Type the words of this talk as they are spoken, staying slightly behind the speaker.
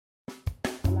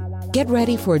Get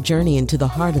ready for a journey into the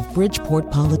heart of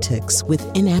Bridgeport politics with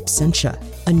In Absentia,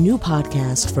 a new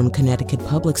podcast from Connecticut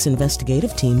Public's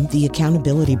investigative team, The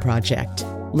Accountability Project.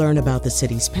 Learn about the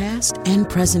city's past and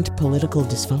present political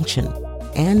dysfunction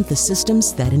and the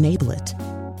systems that enable it.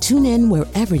 Tune in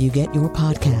wherever you get your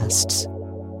podcasts.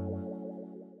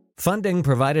 Funding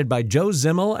provided by Joe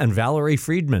Zimmel and Valerie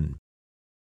Friedman.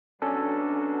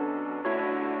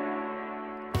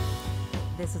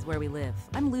 This is Where We Live.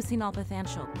 I'm Lucy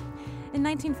Nalpathanchel. In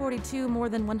 1942, more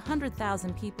than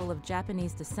 100,000 people of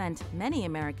Japanese descent, many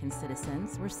American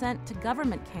citizens, were sent to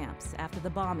government camps after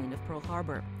the bombing of Pearl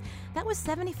Harbor. That was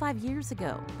 75 years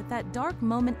ago, but that dark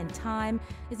moment in time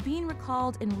is being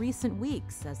recalled in recent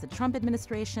weeks as the Trump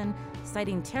administration,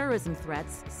 citing terrorism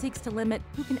threats, seeks to limit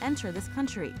who can enter this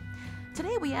country.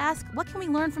 Today we ask, what can we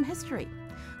learn from history?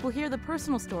 We'll hear the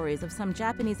personal stories of some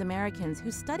Japanese Americans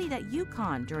who studied at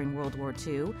UConn during World War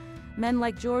II, men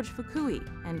like George Fukui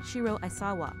and Shiro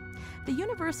Aisawa. The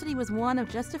university was one of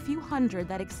just a few hundred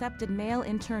that accepted male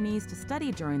internees to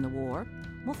study during the war.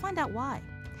 We'll find out why.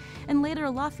 And later,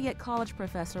 a Lafayette College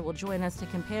professor will join us to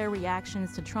compare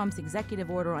reactions to Trump's executive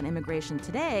order on immigration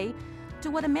today to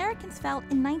what Americans felt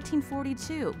in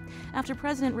 1942 after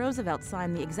President Roosevelt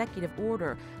signed the executive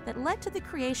order that led to the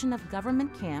creation of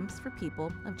government camps for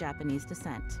people of Japanese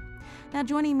descent. Now,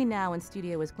 joining me now in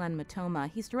studio is Glenn Matoma.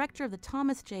 He's director of the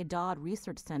Thomas J. Dodd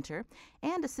Research Center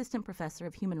and assistant professor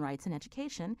of human rights and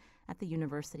education at the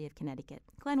University of Connecticut.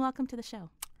 Glenn, welcome to the show.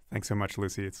 Thanks so much,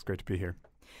 Lucy. It's great to be here.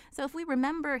 So if we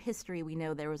remember history, we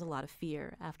know there was a lot of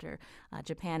fear after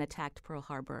Japan attacked Pearl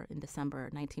Harbor in December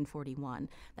 1941.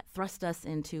 That thrust us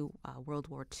into World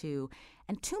War II.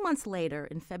 And 2 months later,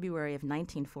 in February of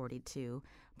 1942,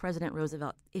 President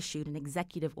Roosevelt issued an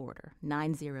executive order,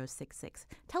 9066.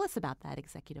 Tell us about that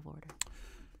executive order.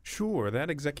 Sure.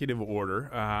 That executive order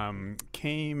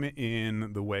came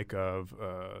in the wake of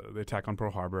the attack on Pearl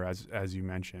Harbor, as you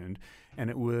mentioned, and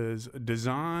it was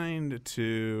designed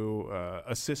to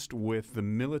assist with the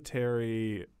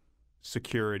military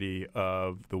security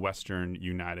of the Western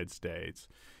United States.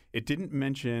 It didn't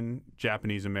mention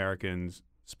Japanese Americans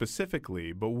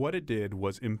specifically, but what it did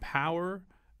was empower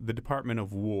the Department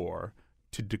of War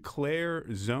to declare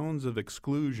zones of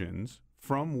exclusions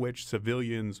from which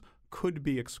civilians could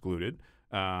be excluded,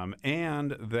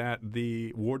 and that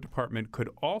the War Department could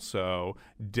also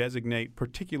designate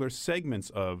particular segments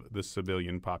of the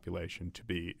civilian population to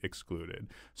be excluded.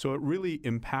 So it really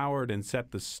empowered and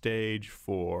set the stage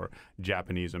for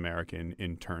Japanese American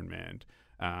internment.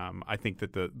 I think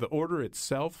that the order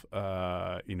itself,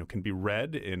 can be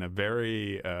read in a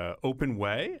very open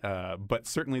way, but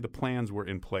certainly the plans were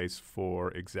in place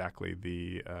for exactly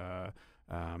the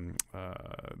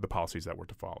policies that were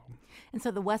to follow. And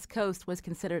so the West Coast was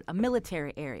considered a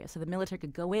military area, so the military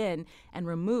could go in and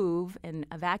remove and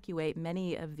evacuate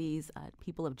many of these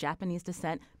people of Japanese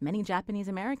descent, many Japanese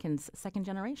Americans, second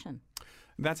generation.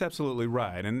 That's absolutely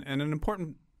right. And an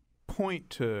important point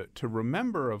to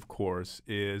remember, of course,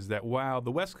 is that while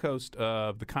the west coast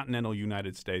of the continental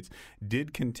United States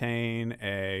did contain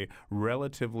a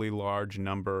relatively large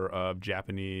number of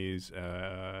Japanese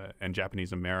and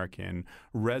Japanese American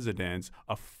residents,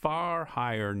 a far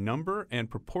higher number and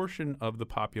proportion of the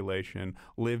population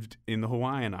lived in the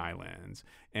Hawaiian Islands.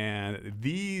 And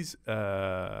these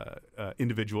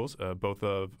individuals, both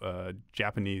of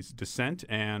Japanese descent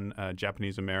and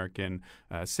Japanese American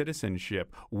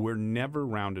citizenship, were never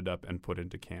rounded up and put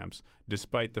into camps,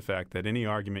 despite the fact that any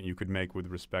argument you could make with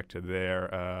respect to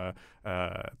their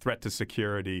threat to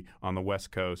security on the West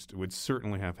Coast would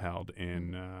certainly have held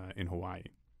in Hawaii.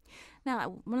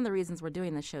 Now, one of the reasons we're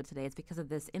doing this show today is because of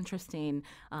this interesting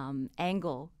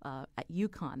angle at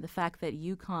UConn, the fact that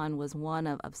UConn was one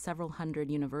of several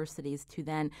hundred universities to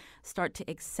then start to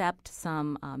accept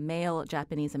some male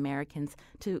Japanese Americans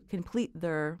to complete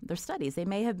their studies. They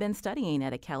may have been studying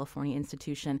at a California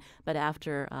institution, but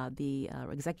after the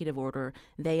executive order,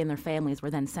 they and their families were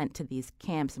then sent to these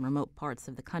camps in remote parts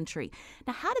of the country.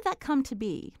 Now, how did that come to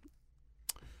be?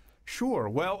 Sure.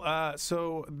 Well,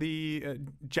 so the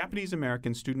Japanese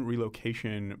American Student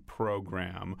Relocation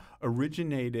Program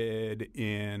originated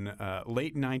in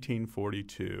late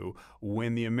 1942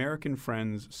 when the American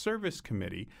Friends Service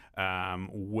Committee,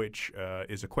 which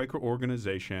is a Quaker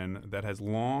organization that has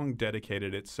long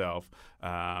dedicated itself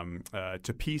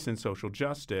to peace and social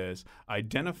justice,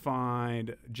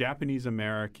 identified Japanese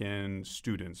American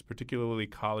students, particularly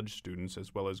college students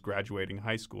as well as graduating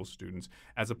high school students,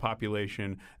 as a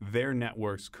population they their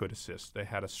networks could assist. They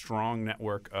had a strong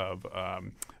network of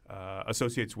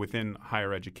associates within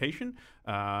higher education,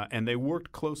 and they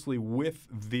worked closely with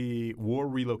the War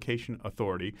Relocation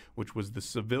Authority, which was the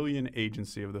civilian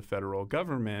agency of the federal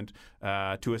government,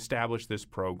 to establish this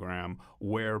program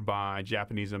whereby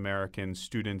Japanese American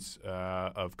students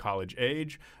of college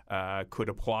age could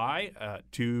apply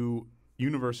to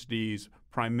universities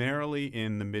primarily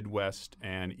in the Midwest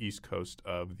and East Coast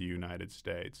of the United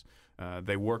States.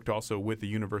 They worked also with the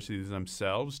universities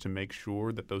themselves to make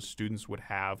sure that those students would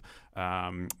have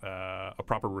a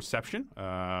proper reception,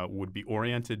 would be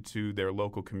oriented to their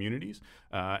local communities,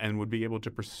 and would be able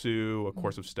to pursue a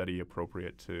course of study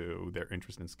appropriate to their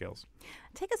interest and skills.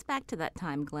 Take us back to that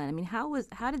time, Glenn. I mean,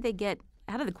 how did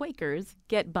the Quakers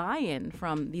get buy-in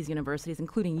from these universities,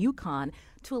 including UConn,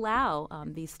 to allow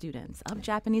these students of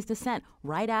Japanese descent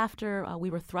right after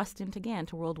we were thrust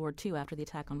into World War II after the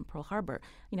attack on Pearl Harbor?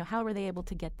 How were they able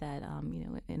to get that,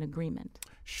 in agreement?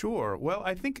 Sure. Well,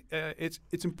 I think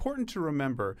it's important to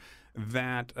remember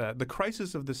that the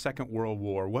crisis of the Second World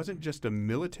War wasn't just a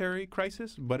military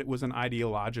crisis, but it was an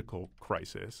ideological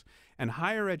crisis. And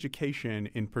higher education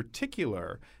in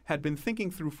particular had been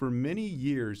thinking through for many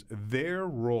years their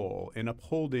role in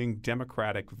upholding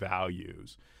democratic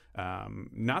values.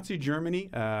 Nazi Germany,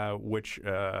 which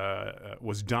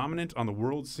was dominant on the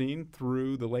world scene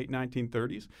through the late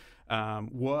 1930s,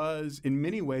 was in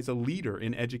many ways a leader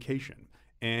in education.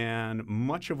 And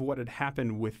much of what had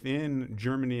happened within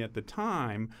Germany at the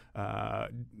time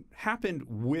happened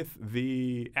with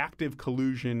the active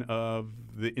collusion of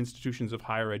the institutions of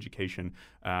higher education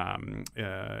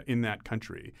in that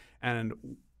country.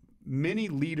 And many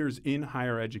leaders in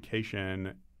higher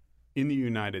education in the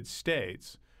United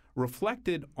States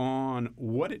reflected on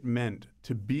what it meant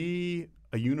to be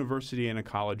a university and a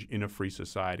college in a free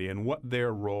society and what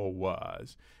their role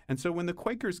was. And so when the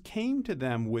Quakers came to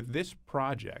them with this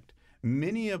project,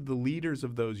 many of the leaders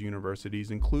of those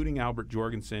universities, including Albert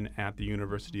Jorgensen at the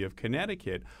University of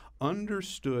Connecticut,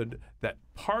 understood that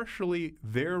partially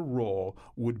their role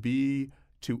would be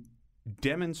to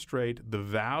demonstrate the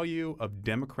value of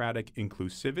democratic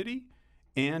inclusivity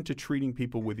and to treating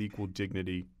people with equal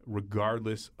dignity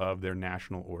regardless of their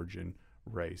national origin,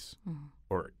 race,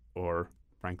 or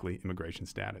frankly, immigration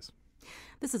status.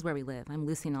 This is Where We Live. I'm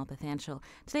Lucy Nalpathanchil.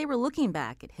 Today we're looking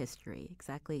back at history,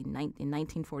 exactly in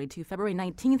 1942, February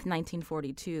 19th,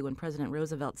 1942, when President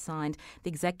Roosevelt signed the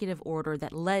executive order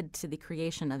that led to the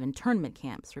creation of internment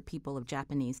camps for people of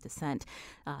Japanese descent.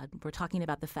 We're talking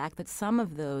about the fact that some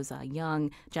of those young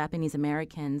Japanese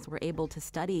Americans were able to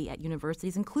study at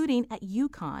universities, including at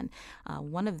UConn.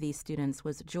 One of these students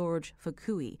was George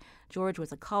Fukui. George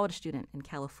was a college student in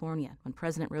California when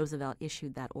President Roosevelt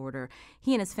issued that order.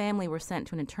 He and his family were sent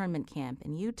to an internment camp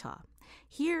in Utah.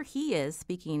 Here he is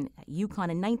speaking at UConn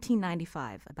in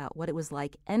 1995 about what it was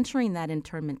like entering that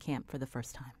internment camp for the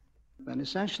first time. And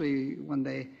essentially, when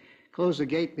they close the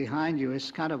gate behind you,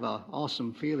 it's kind of an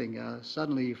awesome feeling.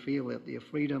 Suddenly you feel that your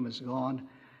freedom is gone,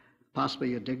 possibly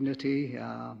your dignity,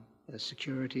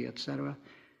 security, etc.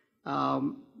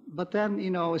 But then,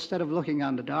 instead of looking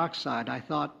on the dark side, I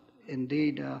thought,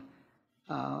 indeed,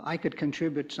 I could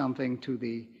contribute something to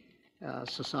the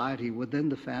society within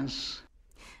the fence.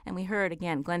 And we heard,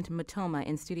 again, Glenn Mutoma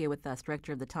in studio with us,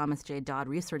 director of the Thomas J. Dodd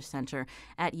Research Center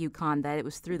at UConn, that it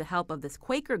was through the help of this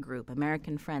Quaker group,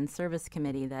 American Friends Service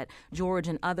Committee, that George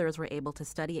and others were able to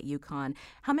study at UConn.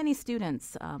 How many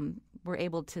students were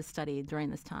able to study during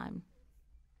this time?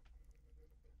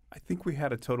 I think we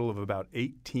had a total of about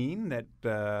 18 that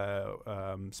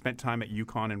spent time at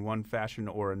UConn in one fashion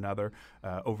or another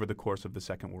over the course of the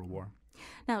Second World War.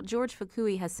 Now, George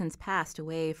Fukui has since passed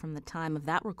away from the time of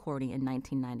that recording in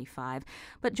 1995.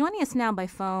 But joining us now by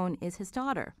phone is his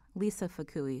daughter, Lisa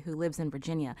Fukui, who lives in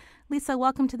Virginia. Lisa,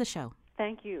 welcome to the show.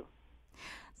 Thank you.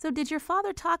 So did your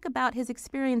father talk about his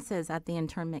experiences at the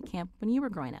internment camp when you were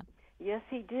growing up? Yes,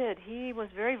 he did. He was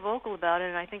very vocal about it,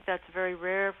 and I think that's very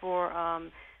rare for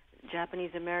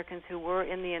Japanese Americans who were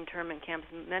in the internment camps.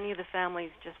 Many of the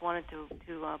families just wanted to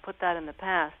put that in the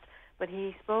past. But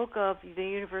he spoke of the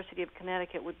University of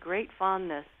Connecticut with great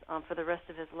fondness for the rest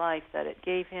of his life, that it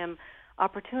gave him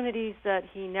opportunities that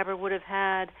he never would have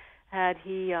had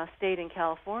he stayed in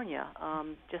California.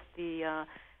 Just the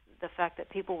fact that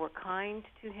people were kind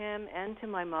to him and to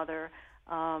my mother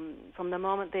from the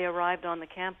moment they arrived on the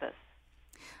campus.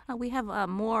 We have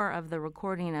more of the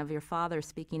recording of your father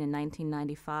speaking in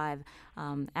 1995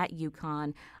 at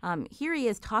UConn. Here he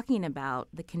is talking about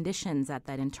the conditions at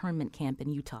that internment camp in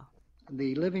Utah.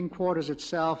 The living quarters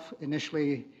itself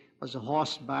initially was a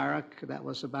horse barrack that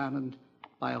was abandoned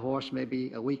by a horse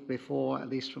maybe a week before, at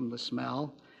least from the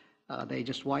smell. They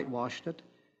just whitewashed it.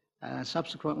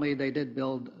 Subsequently, they did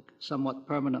build somewhat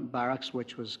permanent barracks,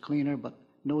 which was cleaner, but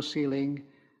no ceiling,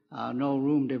 no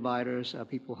room dividers.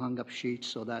 People hung up sheets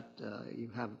so that you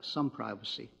have some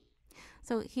privacy.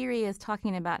 So here he is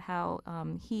talking about how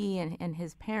he and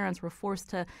his parents were forced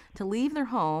to leave their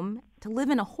home to live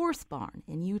in a horse barn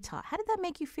in Utah. How did that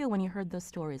make you feel when you heard those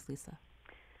stories, Lisa?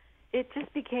 It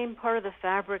just became part of the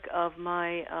fabric of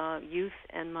my youth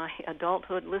and my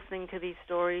adulthood, listening to these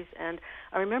stories. And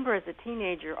I remember as a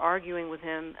teenager arguing with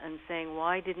him and saying,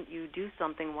 "Why didn't you do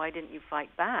something? Why didn't you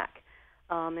fight back?"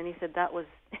 And he said that was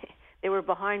they were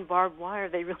behind barbed wire.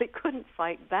 They really couldn't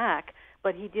fight back.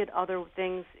 But he did other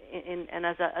things. And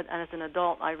as an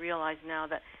adult, I realize now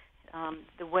that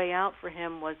the way out for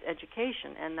him was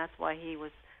education, and that's why he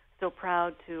was so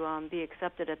proud to be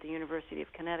accepted at the University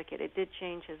of Connecticut. It did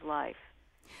change his life.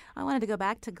 I wanted to go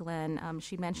back to Glenn.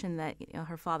 She mentioned that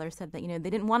her father said that they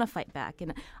didn't want to fight back,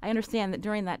 and I understand that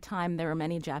during that time there were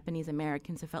many Japanese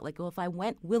Americans who felt like, well, if I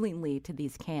went willingly to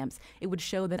these camps, it would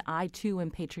show that I too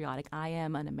am patriotic. I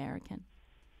am an American.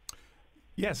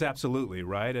 Yes, absolutely.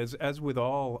 Right. As with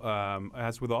all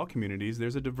communities,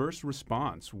 there's a diverse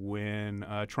response when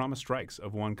trauma strikes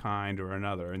of one kind or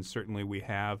another, and certainly we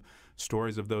have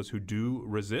stories of those who do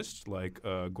resist, like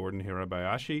Gordon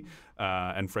Hirabayashi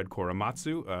and Fred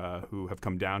Korematsu, who have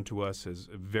come down to us as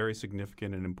very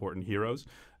significant and important heroes,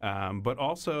 but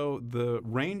also the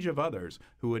range of others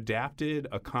who adapted,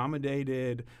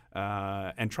 accommodated,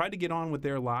 and tried to get on with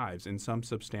their lives in some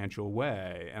substantial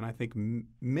way. And I think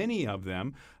many of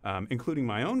them, including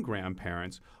my own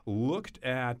grandparents, looked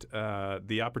at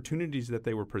the opportunities that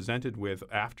they were presented with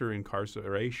after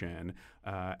incarceration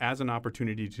as an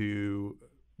opportunity to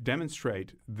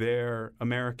demonstrate their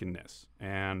Americanness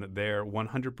and their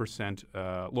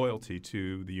 100% loyalty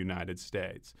to the United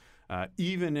States,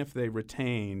 even if they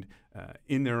retained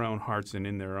in their own hearts and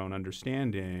in their own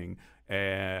understanding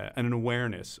an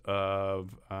awareness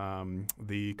of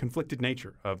the conflicted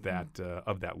nature of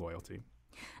that loyalty.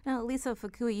 Now, Lisa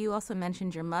Fukui, you also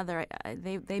mentioned your mother.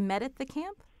 They met at the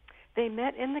camp? They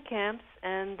met in the camps,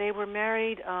 and they were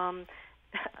married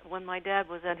when my dad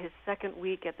was at his second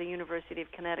week at the University of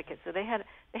Connecticut. So they had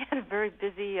a very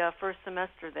busy first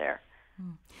semester there.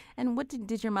 And what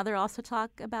did your mother also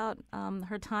talk about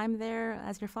her time there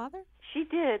as your father? She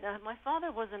did. My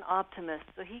father was an optimist,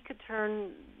 so he could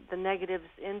turn the negatives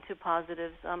into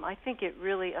positives. I think it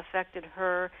really affected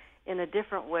her in a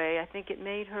different way. I think it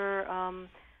made her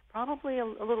probably a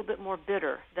little bit more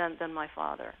bitter than my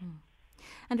father.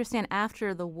 I understand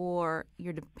after the war,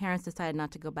 your parents decided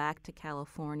not to go back to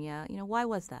California. Why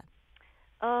was that?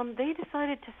 They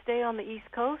decided to stay on the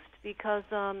East Coast because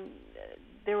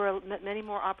there were many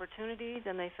more opportunities,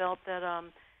 and they felt that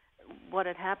what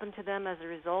had happened to them as a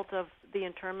result of the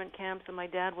internment camps. And my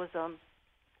dad was a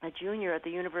junior at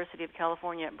the University of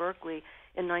California at Berkeley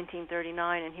in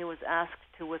 1939, and he was asked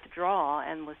to withdraw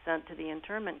and was sent to the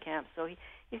internment camp. So he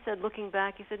said, looking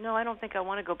back, he said, no, I don't think I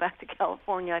want to go back to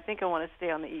California. I think I want to stay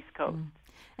on the East Coast.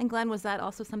 And Glenn, was that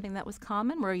also something that was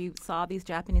common, where you saw these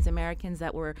Japanese Americans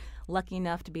that were lucky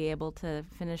enough to be able to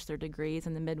finish their degrees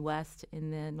in the Midwest,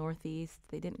 in the Northeast?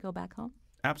 They didn't go back home?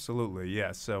 Absolutely,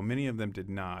 yes. So many of them did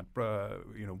not,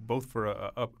 both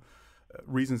for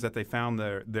reasons that they found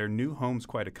their new homes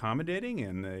quite accommodating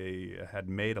and they had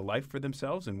made a life for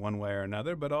themselves in one way or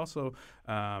another, but also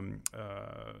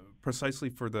precisely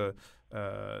for the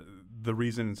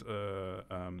reasons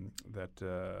that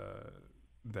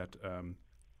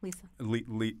Lisa.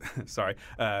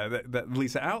 That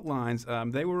Lisa outlines.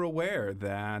 They were aware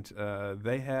that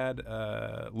they had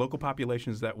local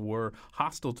populations that were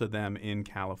hostile to them in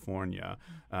California,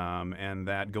 and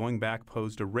that going back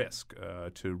posed a risk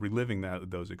to reliving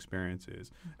those experiences.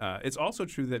 It's also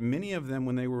true that many of them,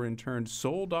 when they were interned,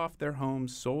 sold off their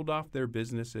homes, sold off their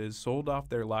businesses, sold off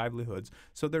their livelihoods,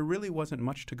 so there really wasn't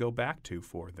much to go back to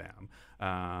for them.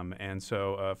 And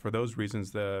so for those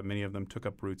reasons, many of them took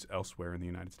up roots elsewhere in the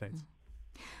United States.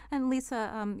 And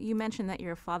Lisa, you mentioned that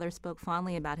your father spoke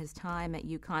fondly about his time at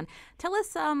UConn. Tell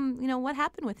us, what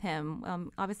happened with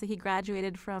him. Obviously, he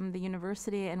graduated from the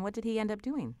university, and what did he end up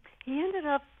doing? He ended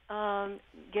up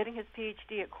getting his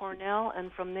PhD at Cornell,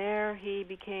 and from there he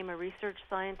became a research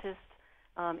scientist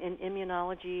in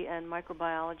immunology and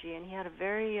microbiology, and he had a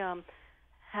very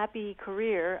happy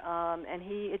career, and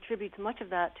he attributes much of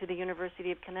that to the University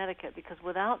of Connecticut, because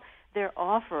without their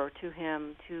offer to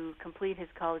him to complete his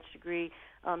college degree,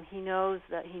 he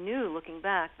knew, looking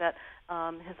back, that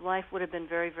his life would have been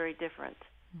very, very different.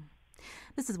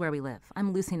 This is Where We Live.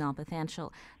 I'm Lucy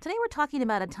Nalpathanchel. Today we're talking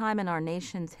about a time in our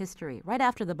nation's history, right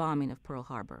after the bombing of Pearl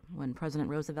Harbor, when President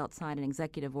Roosevelt signed an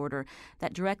executive order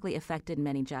that directly affected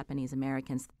many Japanese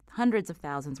Americans. Hundreds of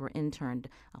thousands were interned,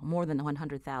 more than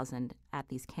 100,000 at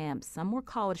these camps. Some were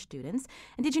college students.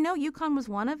 And did you know UConn was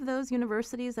one of those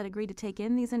universities that agreed to take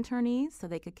in these internees so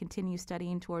they could continue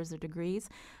studying towards their degrees?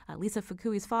 Lisa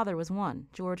Fukui's father was one,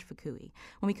 George Fukui.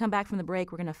 When we come back from the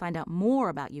break, we're going to find out more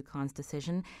about UConn's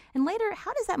decision. And later,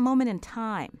 how does that moment in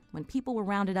time when people were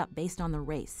rounded up based on their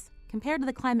race compared to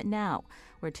the climate now,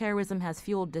 where terrorism has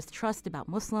fueled distrust about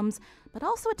Muslims, but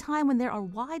also a time when there are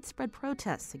widespread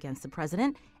protests against the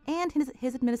president and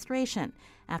his administration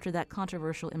after that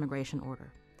controversial immigration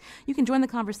order? You can join the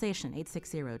conversation,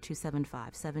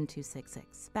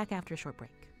 860-275-7266. Back after a short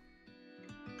break.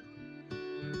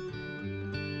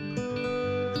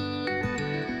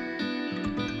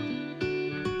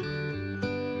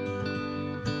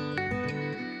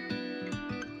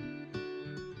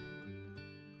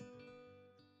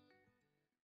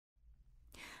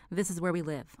 This is Where We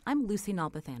Live. I'm Lucy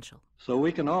Nalpathanchel. So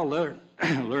we can all learn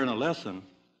a lesson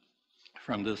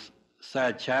from this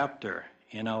sad chapter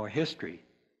in our history.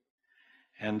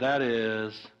 And that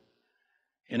is,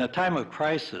 in a time of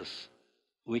crisis,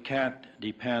 we can't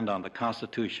depend on the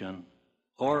Constitution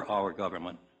or our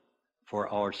government for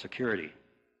our security.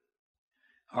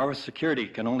 Our security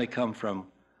can only come from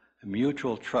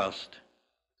mutual trust,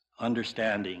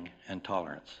 understanding, and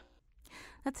tolerance.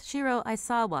 That's Shiro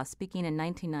Aisawa speaking in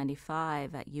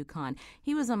 1995 at UConn.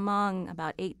 He was among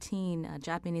about 18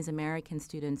 Japanese American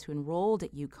students who enrolled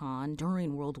at UConn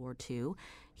during World War II.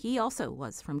 He also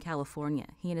was from California.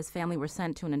 He and his family were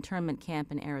sent to an internment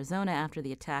camp in Arizona after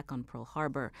the attack on Pearl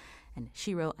Harbor. And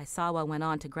Shiro Aisawa went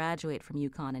on to graduate from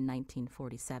UConn in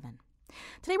 1947.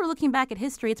 Today we're looking back at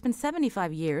history. It's been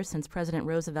 75 years since President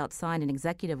Roosevelt signed an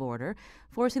executive order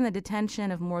forcing the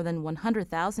detention of more than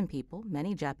 100,000 people,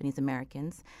 many Japanese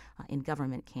Americans, in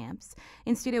government camps.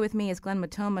 In studio with me is Glenn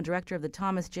Matoma, director of the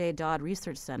Thomas J. Dodd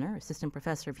Research Center, assistant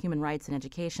professor of human rights and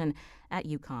education at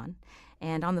UConn.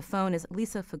 And on the phone is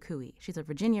Lisa Fukui. She's a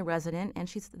Virginia resident, and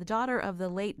she's the daughter of the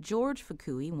late George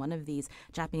Fukui, one of these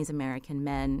Japanese-American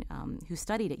men who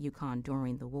studied at UConn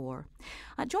during the war.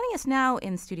 Joining us now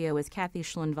in studio is Kathy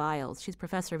Schlund-Viles. She's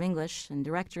professor of English and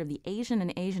director of the Asian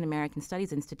and Asian American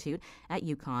Studies Institute at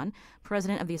UConn,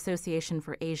 president of the Association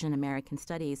for Asian American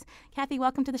Studies. Kathy,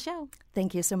 welcome to the show.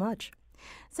 Thank you so much.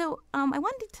 So I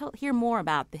wanted to hear more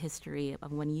about the history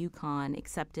of when UConn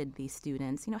accepted these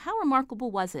students. You know, how remarkable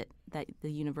was it that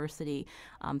the university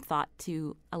thought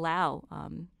to allow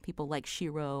people like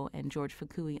Shiro and George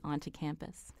Fukui onto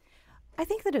campus? I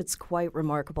think that it's quite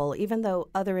remarkable. Even though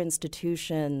other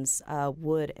institutions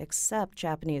would accept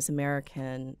Japanese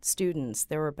American students,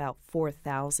 there were about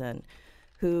 4,000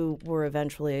 who were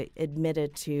eventually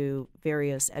admitted to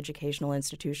various educational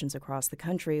institutions across the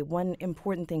country. One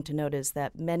important thing to note is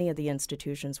that many of the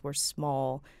institutions were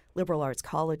small liberal arts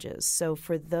colleges. So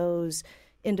for those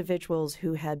individuals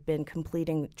who had been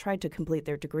tried to complete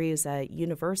their degrees at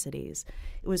universities,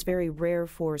 it was very rare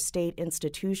for state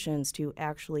institutions to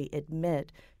actually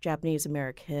admit Japanese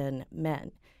American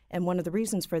men. And one of the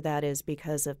reasons for that is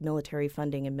because of military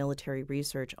funding and military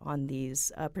research on these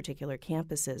particular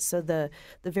campuses. So the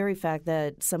very fact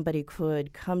that somebody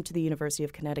could come to the University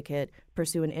of Connecticut,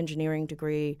 pursue an engineering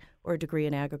degree or a degree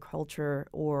in agriculture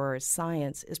or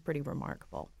science is pretty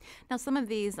remarkable. Now, some of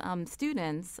these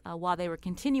students, while they were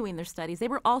continuing their studies, they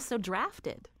were also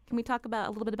drafted. Can we talk a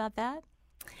little bit about that?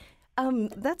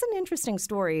 That's an interesting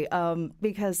story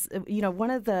because,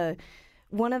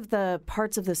 one of the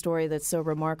parts of the story that's so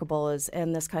remarkable is,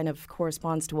 and this kind of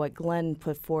corresponds to what Glenn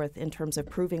put forth in terms of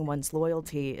proving one's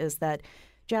loyalty, is that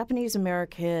Japanese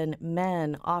American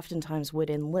men oftentimes would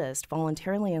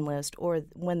voluntarily enlist, or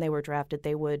when they were drafted,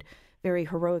 they would very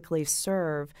heroically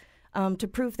serve to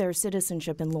prove their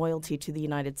citizenship and loyalty to the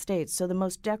United States. So the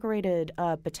most decorated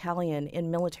battalion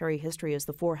in military history is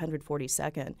the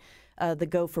 442nd, the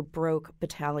Go for Broke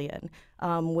Battalion,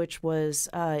 which was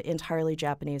entirely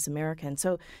Japanese American.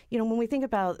 So, when we think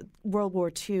about World War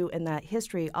II and that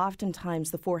history,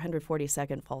 oftentimes the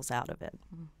 442nd falls out of it.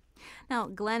 Mm-hmm. Now,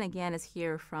 Glenn, again, is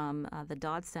here from the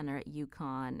Dodd Center at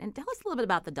UConn. And tell us a little bit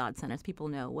about the Dodd Center so people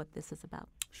know what this is about.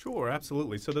 Sure,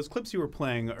 absolutely. So those clips you were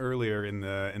playing earlier in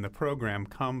the program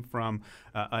come from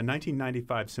a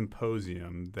 1995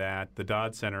 symposium that the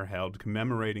Dodd Center held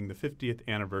commemorating the 50th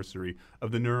anniversary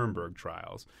of the Nuremberg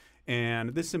trials.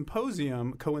 And this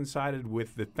symposium coincided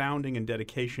with the founding and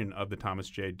dedication of the Thomas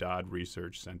J. Dodd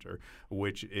Research Center,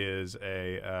 which is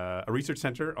a research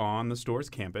center on the Storrs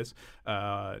campus,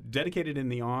 dedicated in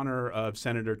the honor of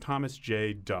Senator Thomas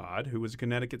J. Dodd, who was a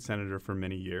Connecticut senator for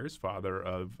many years, father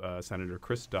of Senator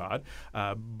Chris Dodd,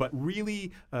 but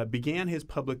really began his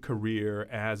public career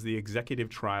as the executive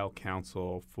trial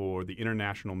counsel for the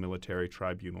International Military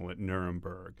Tribunal at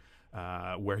Nuremberg.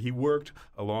 Where he worked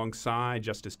alongside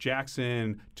Justice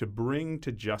Jackson to bring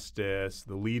to justice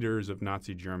the leaders of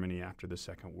Nazi Germany after the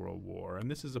Second World War.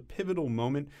 And this is a pivotal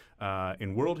moment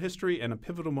in world history and a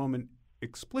pivotal moment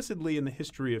explicitly in the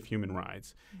history of human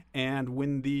rights. And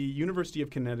when the University of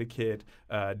Connecticut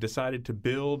decided to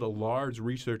build a large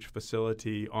research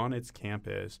facility on its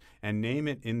campus and name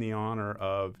it in the honor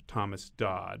of Thomas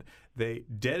Dodd, they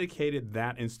dedicated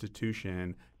that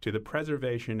institution to the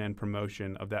preservation and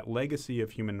promotion of that legacy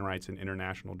of human rights and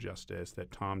international justice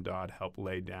that Tom Dodd helped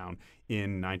lay down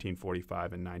in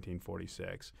 1945 and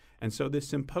 1946. And so this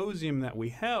symposium that we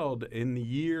held in the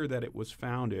year that it was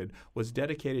founded was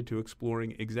dedicated to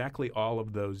exploring exactly all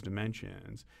of those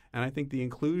dimensions. And I think the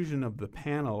inclusion of the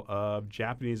panel of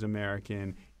Japanese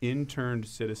American interned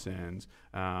citizens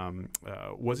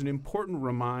was an important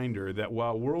reminder that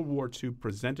while World War II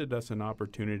presented us an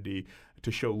opportunity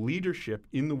to show leadership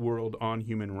in the world on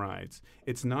human rights,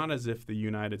 it's not as if the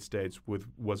United States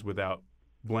was without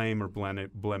blame or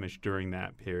blemish during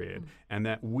that period, and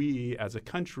that we as a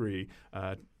country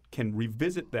can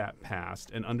revisit that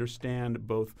past and understand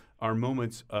both our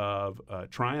moments of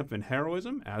triumph and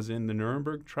heroism, as in the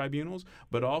Nuremberg tribunals,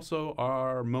 but also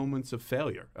our moments of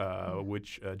failure,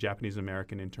 which Japanese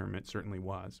American internment certainly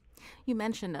was. You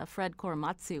mentioned Fred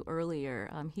Korematsu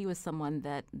earlier. He was someone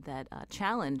that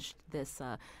challenged this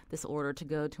order to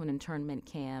go to an internment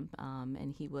camp,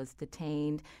 and he was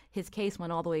detained. His case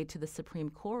went all the way to the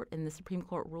Supreme Court, and the Supreme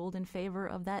Court ruled in favor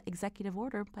of that executive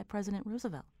order by President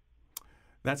Roosevelt.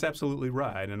 That's absolutely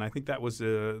right, and I think that was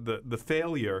the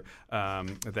failure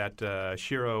that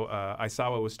Shiro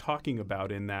Aisawa was talking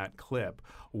about in that clip,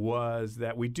 was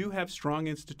that we do have strong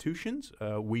institutions.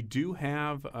 We do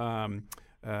have a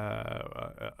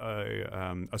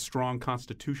strong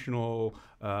constitutional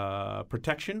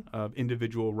protection of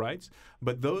individual rights,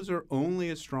 but those are only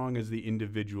as strong as the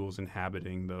individuals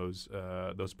inhabiting those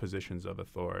positions of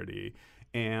authority.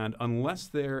 And unless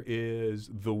there is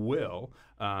the will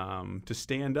to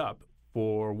stand up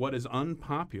for what is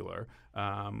unpopular,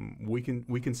 we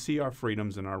can see our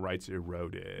freedoms and our rights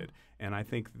eroded. And I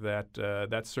think that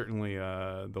that's certainly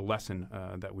the lesson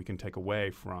that we can take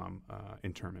away from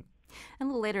internment. And a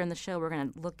little later in the show, we're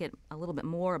going to look at a little bit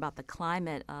more about the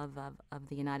climate of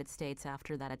the United States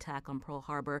after that attack on Pearl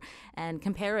Harbor and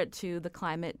compare it to the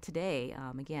climate today,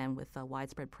 again, with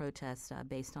widespread protests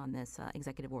based on this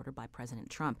executive order by President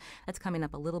Trump. That's coming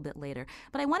up a little bit later.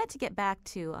 But I wanted to get back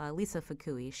to Lisa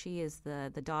Fukui. She is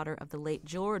the daughter of the late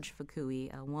George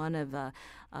Fukui, one of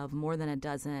more than a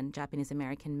dozen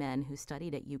Japanese-American men who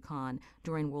studied at UConn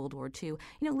during World War II. You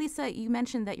know, Lisa, you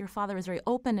mentioned that your father was very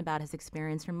open about his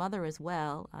experience. Your mother as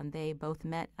well. They both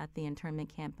met at the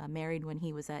internment camp, married when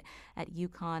he was at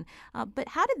UConn. But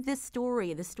how did the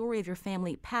story of your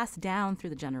family, pass down through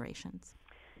the generations?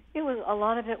 A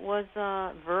lot of it was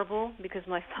verbal, because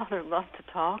my father loved to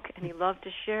talk and he loved to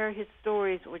share his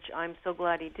stories, which I'm so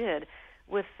glad he did,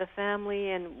 with the family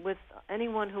and with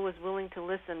anyone who was willing to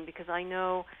listen, because I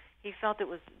know he felt it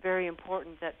was very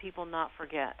important that people not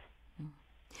forget.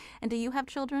 And do you have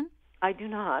children? I do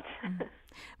not.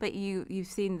 But you've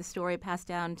seen the story passed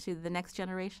down to the next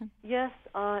generation? Yes,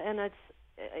 and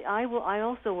I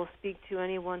also will speak to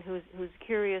anyone who's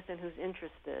curious and who's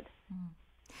interested.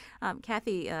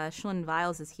 Kathy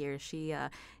Schlund-Viles is here. She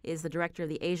is the director of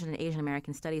the Asian and Asian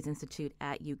American Studies Institute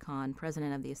at UConn,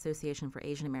 president of the Association for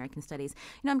Asian American Studies.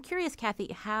 You know, I'm curious,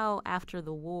 Kathy, how after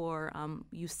the war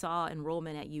you saw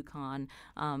enrollment at UConn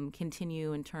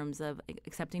continue in terms of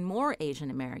accepting more Asian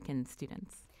American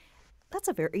students. That's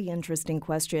a very interesting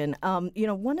question.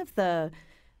 One of the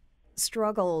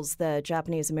struggles that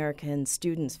Japanese American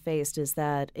students faced is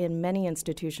that in many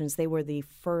institutions they were the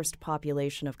first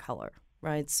population of color,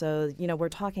 right? So, we're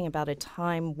talking about a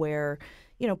time where,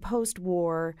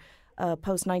 post-war,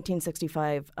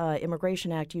 post-1965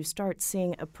 Immigration Act, you start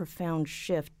seeing a profound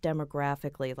shift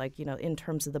demographically, in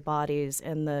terms of the bodies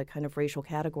and the kind of racial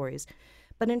categories.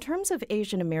 But in terms of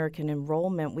Asian American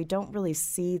enrollment, we don't really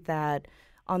see that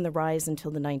on the rise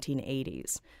until the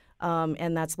 1980s.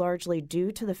 And that's largely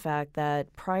due to the fact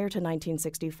that prior to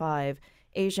 1965,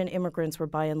 Asian immigrants were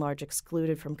by and large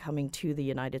excluded from coming to the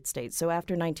United States. So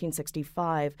after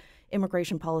 1965,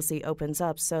 immigration policy opens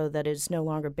up so that it's no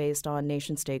longer based on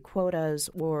nation-state quotas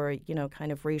or,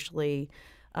 kind of racially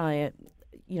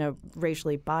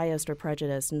biased or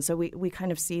prejudiced. And so we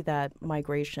kind of see that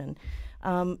migration.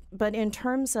 But in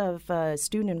terms of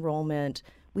student enrollment,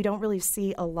 we don't really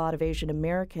see a lot of Asian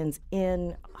Americans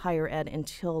in higher ed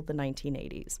until the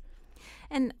 1980s.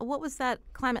 And what was that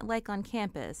climate like on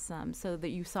campus, so that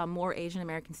you saw more Asian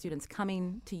American students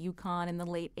coming to UConn in the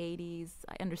late 80s?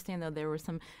 I understand, though, there were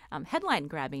some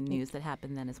headline-grabbing news that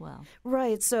happened then as well.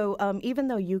 Right. So even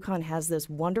though UConn has this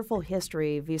wonderful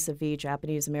history vis-a-vis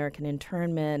Japanese American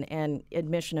internment and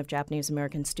admission of Japanese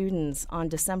American students, on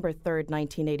December 3rd,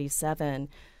 1987,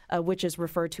 which is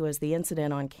referred to as the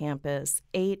incident on campus,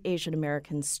 8 Asian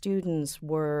American students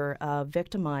were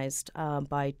victimized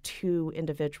by 2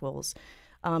 individuals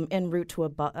en route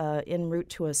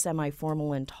to a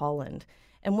semi-formal in Tolland.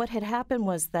 And what had happened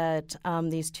was that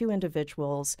these 2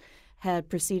 individuals had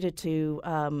proceeded to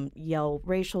yell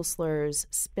racial slurs,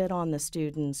 spit on the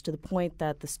students, to the point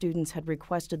that the students had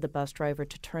requested the bus driver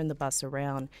to turn the bus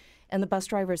around. And the bus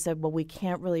driver said, well, we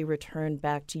can't really return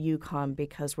back to UConn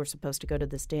because we're supposed to go to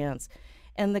this dance.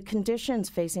 And the conditions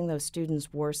facing those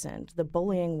students worsened. The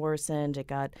bullying worsened. It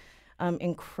got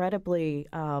incredibly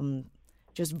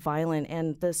just violent.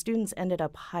 And the students ended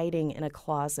up hiding in a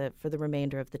closet for the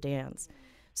remainder of the dance.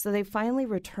 So they finally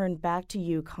returned back to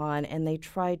UConn, and they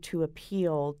tried to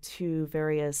appeal to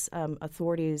various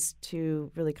authorities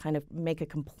to really kind of make a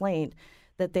complaint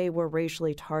that they were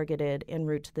racially targeted en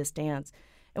route to this dance.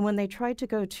 And when they tried to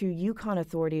go to UConn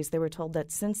authorities, they were told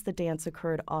that since the dance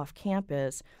occurred off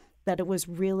campus, that it was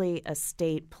really a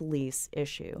state police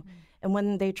issue. Mm-hmm. And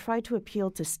when they tried to appeal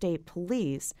to state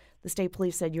police, the state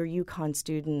police said, you're UConn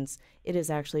students, it is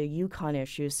actually a UConn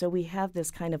issue. So we have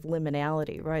this kind of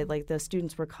liminality, right? Like the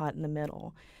students were caught in the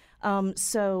middle.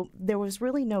 So there was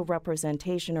really no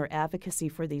representation or advocacy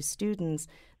for these students.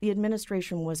 The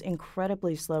administration was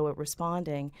incredibly slow at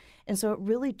responding. And so it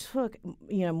really took,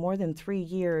 more than 3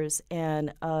 years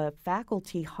and a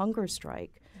faculty hunger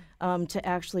strike to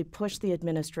actually push the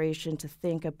administration to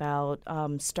think about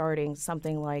starting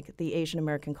something like the Asian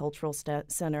American Cultural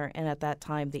Center, and at that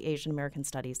time, the Asian American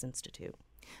Studies Institute.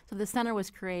 So the center was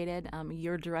created.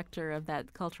 You're director of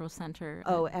that cultural center.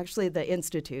 Oh, actually, the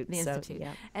institute. The institute.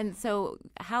 Yeah. And so,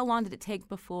 how long did it take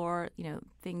before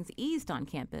things eased on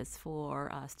campus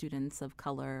for students of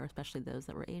color, especially those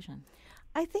that were Asian?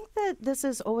 I think that this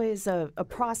is always a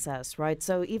process, right?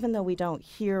 So even though we don't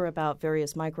hear about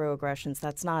various microaggressions,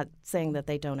 that's not saying that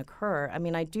they don't occur. I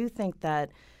mean, I do think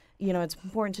that it's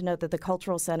important to note that the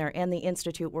Cultural Center and the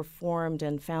Institute were formed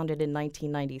and founded in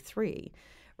 1993.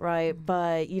 Right. Mm-hmm.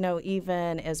 But,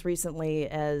 even as recently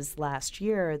as last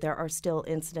year, there are still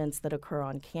incidents that occur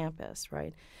on campus.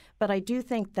 Right. But I do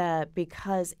think that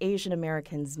because Asian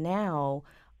Americans now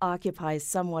occupy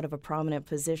somewhat of a prominent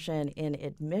position in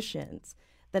admissions,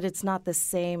 that it's not the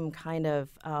same kind of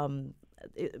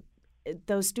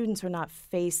those students are not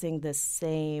facing the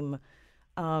same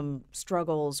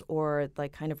struggles or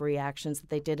like kind of reactions that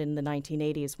they did in the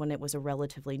 1980s when it was a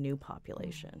relatively new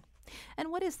population.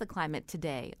 And what is the climate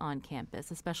today on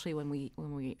campus, especially when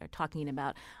we are talking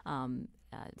about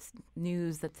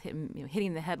news that's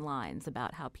hitting the headlines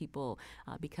about how people,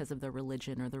 because of their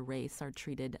religion or their race, are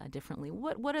treated differently?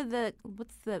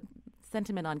 What's the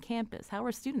sentiment on campus? How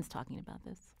are students talking about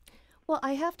this? Well,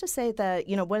 I have to say that,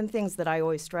 one of the things that I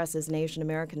always stress as an Asian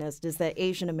Americanist is that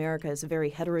Asian America is a very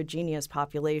heterogeneous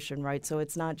population, right? So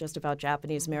it's not just about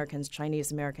Japanese Americans,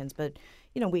 Chinese Americans, but,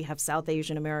 we have South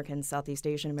Asian Americans, Southeast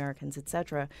Asian Americans, et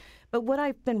cetera. But what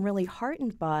I've been really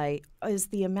heartened by is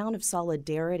the amount of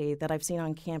solidarity that I've seen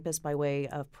on campus by way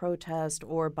of protest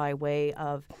or by way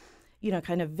of,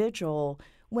 kind of vigil.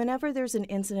 Whenever there's an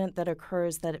incident that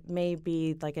occurs that it may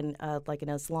be like an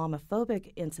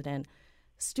Islamophobic incident,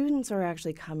 students are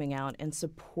actually coming out and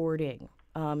supporting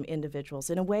individuals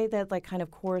in a way that kind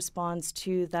of corresponds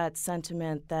to that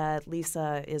sentiment that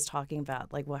Lisa is talking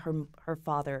about, like what her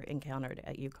father encountered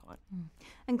at UConn. Mm.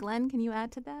 And Glenn, can you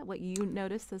add to that what you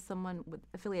noticed as someone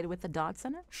affiliated with the Dodd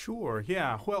Center? Sure,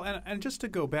 yeah. Well, and just to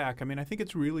go back, I think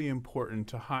it's really important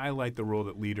to highlight the role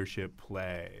that leadership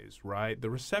plays, right? The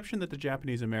reception that the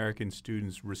Japanese American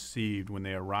students received when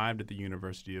they arrived at the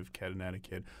University of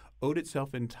Connecticut owed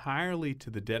itself entirely to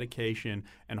the dedication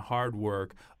and hard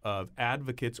work of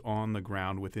advocates on the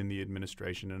ground within the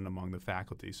administration and among the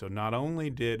faculty. So not only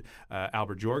did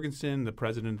Albert Jorgensen, the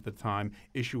president at the time,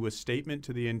 issue a statement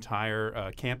to the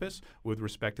entire campus with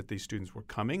respect that these students were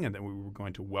coming and that we were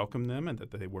going to welcome them and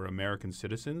that they were American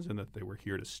citizens and that they were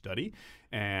here to study.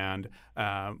 And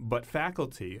but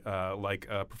faculty, like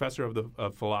professor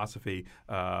of philosophy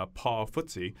Paul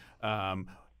Futze,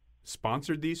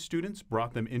 sponsored these students,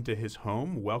 brought them into his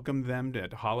home, welcomed them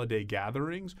at holiday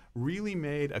gatherings, really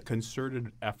made a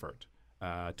concerted effort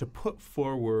to put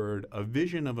forward a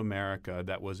vision of America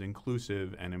that was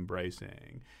inclusive and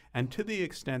embracing. And to the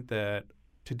extent that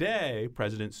today,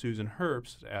 President Susan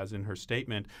Herbst, as in her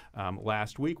statement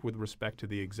last week with respect to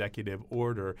the executive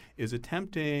order, is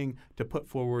attempting to put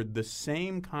forward the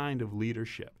same kind of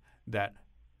leadership that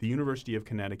the University of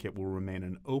Connecticut will remain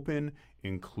an open,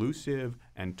 inclusive,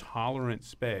 and tolerant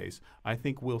space. I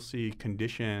think we'll see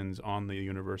conditions on the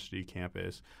university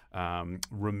campus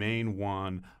remain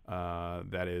one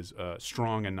that is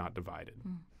strong and not divided.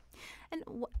 And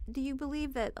do you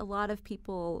believe that a lot of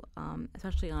people,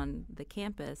 especially on the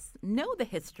campus, know the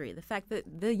history, the fact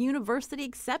that the university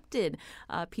accepted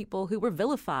people who were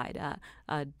vilified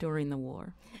during the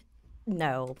war?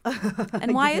 No.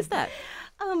 And why is that?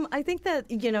 I think that,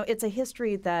 it's a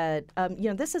history that,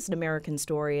 this is an American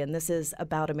story and this is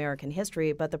about American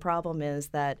history, but the problem is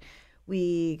that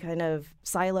we kind of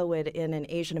silo it in an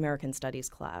Asian American Studies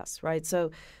class, right?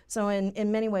 So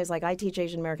in many ways, like I teach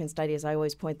Asian American Studies, I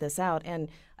always point this out, and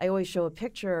I always show a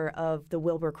picture of the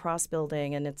Wilbur Cross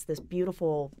building, and it's this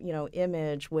beautiful,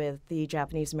 image with the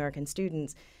Japanese American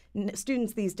students.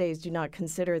 Students these days do not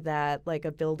consider that like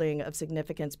a building of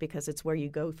significance because it's where you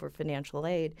go for financial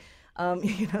aid,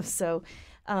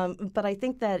 but I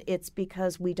think that it's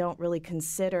because we don't really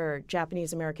consider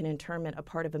Japanese American internment a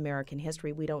part of American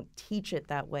history. We don't teach it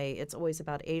that way. It's always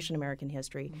about Asian American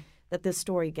history that this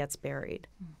story gets buried.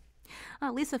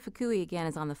 Lisa Fukui, again,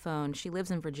 is on the phone. She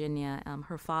lives in Virginia.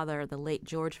 Her father, the late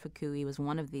George Fukui, was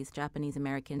one of these Japanese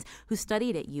Americans who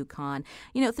studied at UConn.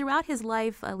 Throughout his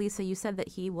life, Lisa, you said that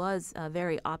he was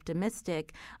very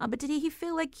optimistic, but did he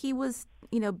feel like he was,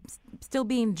 still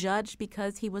being judged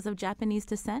because he was of Japanese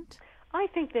descent? I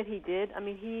think that he did. I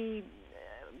mean, he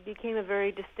became a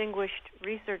very distinguished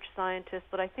research scientist,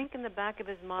 but I think in the back of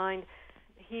his mind,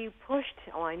 he pushed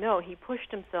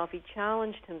himself, he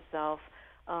challenged himself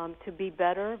to be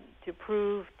better, to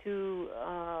prove to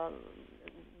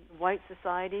white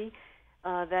society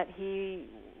that he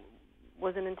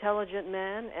was an intelligent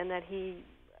man and that he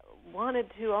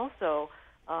wanted to also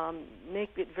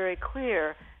make it very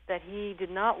clear that he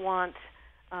did not want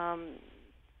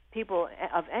people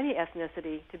of any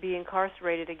ethnicity to be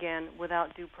incarcerated again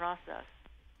without due process.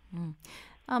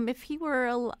 If he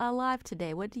were alive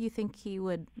today, what do you think he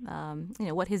would,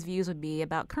 what his views would be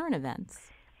about current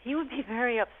events? He would be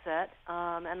very upset,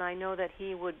 and I know that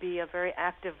he would be a very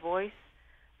active voice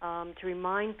to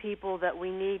remind people that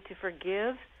we need to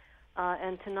forgive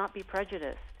and to not be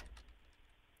prejudiced.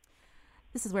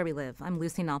 This is Where We Live. I'm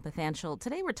Lucy Nalpathanchel.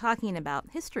 Today we're talking about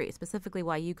history, specifically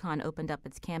why UConn opened up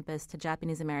its campus to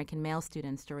Japanese-American male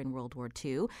students during World War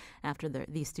II after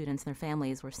these students and their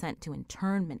families were sent to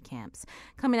internment camps.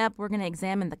 Coming up, we're going to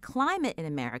examine the climate in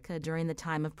America during the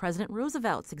time of President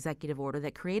Roosevelt's executive order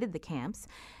that created the camps.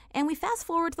 And we fast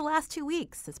forward to the last 2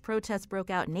 weeks as protests broke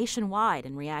out nationwide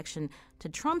in reaction to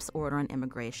Trump's order on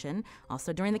immigration.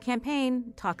 Also during the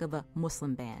campaign, talk of a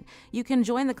Muslim ban. You can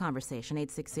join the conversation,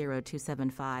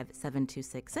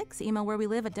 860-275-7266. Email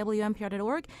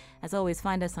wherewelive@WNPR.org. As always,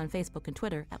 find us on Facebook and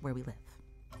Twitter at Where We Live.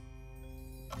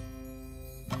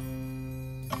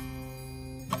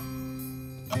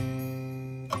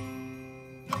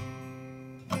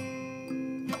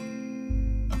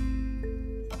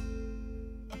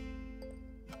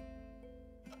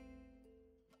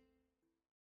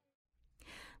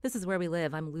 This is Where We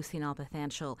Live. I'm Lucy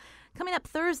Nalpathanchel. Coming up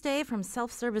Thursday, from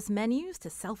self-service menus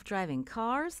to self-driving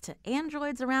cars to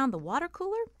androids around the water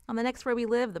cooler. On the next Where We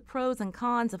Live, the pros and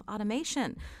cons of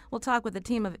automation. We'll talk with a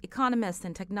team of economists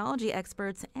and technology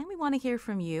experts, and we want to hear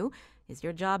from you. Is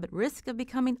your job at risk of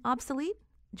becoming obsolete?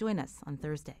 Join us on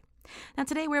Thursday. Now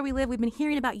today, Where We Live, we've been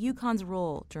hearing about UConn's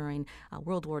role during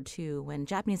World War II when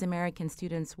Japanese-American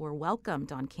students were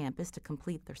welcomed on campus to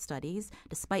complete their studies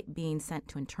despite being sent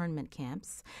to internment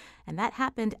camps. And that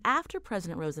happened after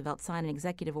President Roosevelt signed an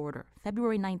executive order,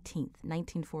 February 19th,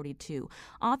 1942,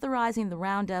 authorizing the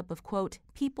roundup of, quote,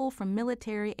 people from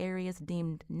military areas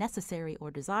deemed necessary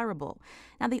or desirable.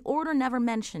 Now, the order never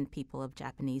mentioned people of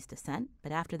Japanese descent,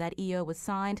 but after that EO was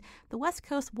signed, the West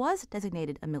Coast was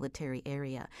designated a military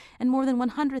area, and more than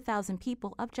 100,000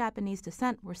 people of Japanese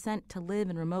descent were sent to live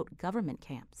in remote government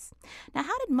camps. Now,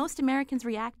 how did most Americans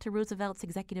react to Roosevelt's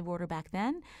executive order back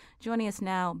then? Joining us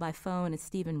now by phone is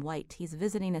Stephen White. He's a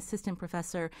visiting assistant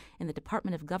professor in the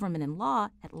Department of Government and Law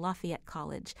at Lafayette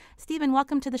College. Stephen,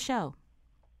 welcome to the show.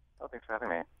 Oh, thanks for having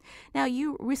me. Now,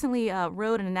 you recently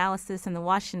wrote an analysis in the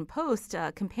Washington Post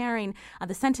comparing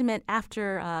the sentiment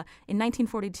after, in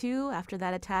 1942, after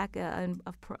that attack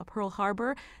of Pearl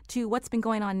Harbor, to what's been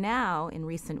going on now in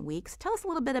recent weeks. Tell us a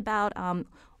little bit about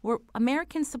were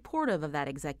Americans supportive of that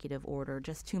executive order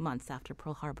just 2 months after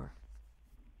Pearl Harbor?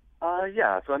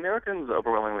 So Americans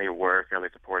overwhelmingly were fairly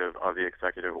supportive of the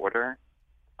executive order.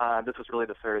 This was really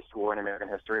the first war in American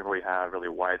history where we have really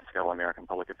wide-scale American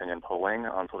public opinion polling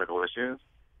on political issues.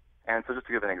 And so just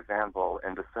to give an example,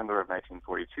 in December of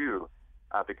 1942,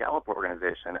 the Gallup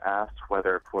organization asked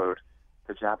whether, quote,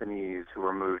 the Japanese who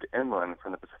were moved inland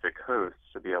from the Pacific coast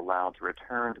should be allowed to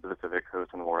return to the Pacific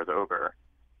coast when the war is over.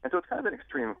 And so it's kind of an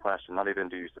extreme question. Not even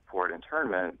do you support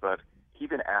internment, but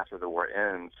even after the war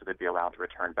ends, should they be allowed to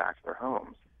return back to their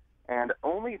homes? And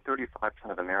only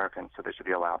 35% of Americans said they should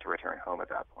be allowed to return home at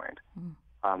that point.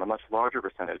 A much larger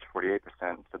percentage, 48%,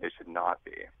 said they should not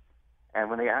be. And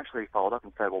when they actually followed up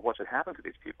and said, well, what should happen to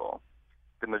these people?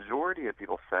 The majority of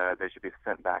people said they should be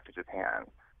sent back to Japan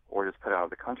or just put out of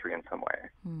the country in some way.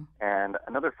 And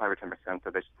another 5 or 10%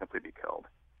 said they should simply be killed.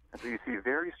 And so you see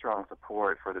very strong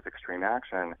support for this extreme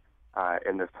action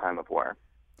in this time of war.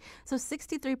 So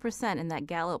 63% in that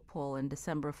Gallup poll in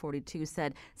December of 42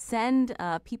 said send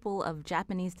people of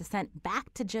Japanese descent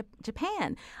back to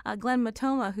Japan. Glenn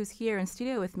Matoma, who's here in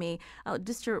studio with me,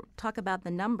 just to talk about the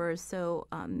numbers. So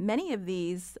many of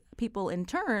these people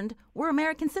interned were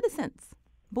American citizens,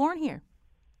 born here.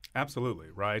 Absolutely,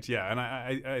 right? Yeah, and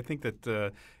I think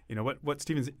that what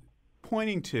Stephen's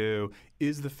pointing to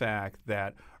is the fact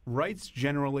that rights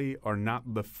generally are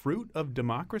not the fruit of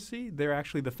democracy. They're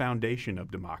actually the foundation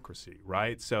of democracy,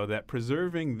 right? So that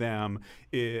preserving them,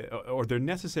 or they're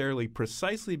necessarily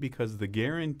precisely because the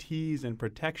guarantees and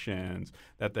protections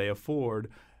that they afford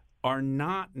are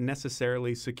not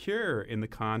necessarily secure in the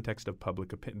context of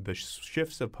public opinion, the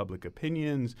shifts of public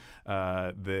opinions,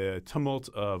 the tumult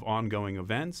of ongoing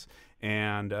events,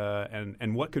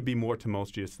 and what could be more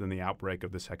tumultuous than the outbreak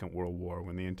of the Second World War,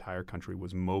 when the entire country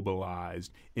was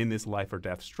mobilized in this life or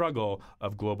death struggle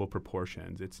of global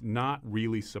proportions. It's not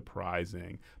really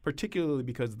surprising, particularly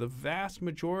because the vast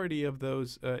majority of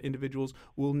those individuals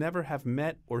will never have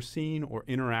met or seen or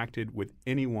interacted with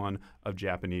anyone of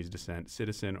Japanese descent,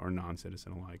 citizen or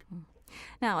non-citizen alike.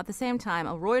 Now, at the same time,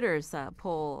 a Reuters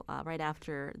poll right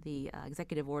after the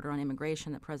executive order on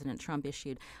immigration that President Trump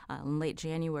issued in late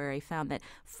January found that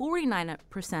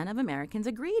 49% of Americans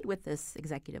agreed with this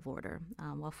executive order,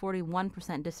 while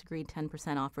 41% disagreed,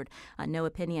 10% offered no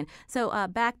opinion. So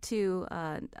back to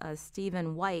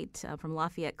Stephen White from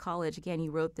Lafayette College. Again,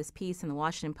 you wrote this piece in the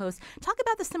Washington Post. Talk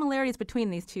about the similarities between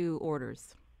these two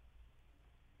orders.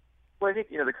 Well, I think,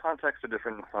 the context are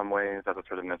different in some ways. As I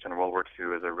sort of mentioned, World War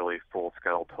II is a really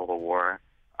full-scale total war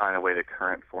in a way that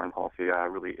current foreign policy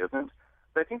really isn't.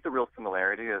 But I think the real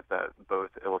similarity is that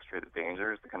both illustrate the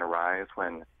dangers that can arise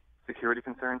when security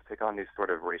concerns take on these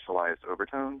sort of racialized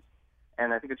overtones.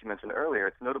 And I think, as you mentioned earlier,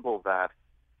 it's notable that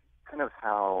kind of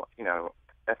how,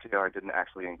 FDR didn't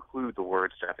actually include the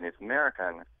words Japanese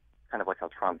American, kind of like how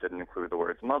Trump didn't include the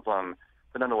words Muslim,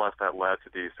 but nonetheless that led to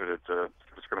these sort of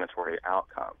discriminatory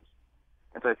outcomes.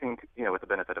 And so I think, with the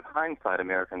benefit of hindsight,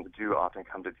 Americans do often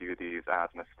come to view these as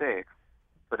mistakes.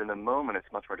 But in the moment,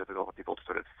 it's much more difficult for people to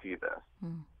sort of see this.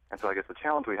 And so I guess the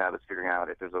challenge we have is figuring out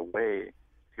if there's a way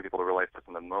to get people to realize this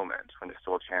in the moment, when there's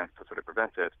still a chance to sort of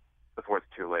prevent it before it's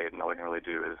too late, and all we can really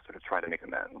do is sort of try to make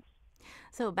amends.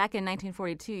 So back in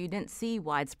 1942, you didn't see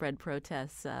widespread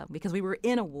protests because we were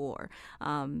in a war.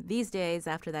 These days,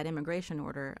 after that immigration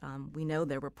order, we know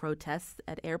there were protests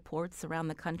at airports around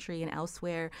the country and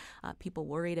elsewhere. People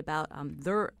worried about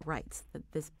their rights.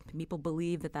 People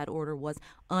believe that order was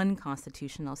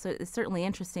unconstitutional. So it's certainly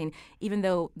interesting, even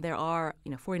though there are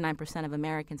 49% of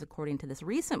Americans, according to this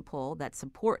recent poll, that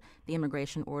support the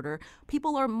immigration order,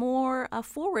 people are more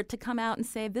forward to come out and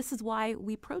say, this is why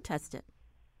we protest it.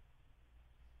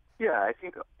 Yeah, I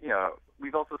think,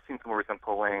 we've also seen some more recent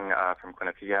polling from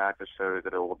Quinnipiac that shows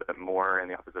it a little bit more in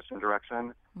the opposition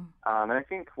direction. And I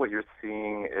think what you're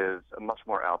seeing is a much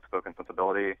more outspoken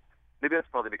sensibility. Maybe that's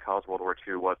probably because World War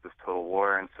II was this total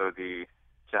war, and so the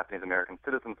Japanese American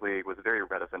Citizens League was very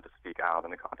reticent to speak out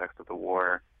in the context of the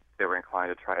war. they were inclined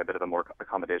to try a bit of a more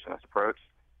accommodationist approach.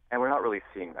 And we're not really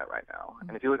seeing that right now.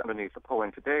 And if you look underneath the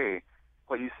polling today,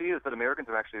 what you see is that Americans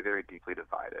are actually very deeply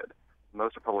divided.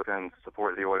 Most Republicans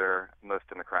support the order, most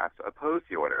Democrats oppose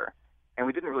the order. And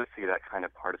we didn't really see that kind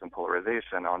of partisan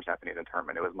polarization on Japanese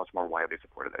internment. It was much more widely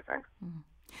supported, I think.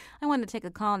 I want to take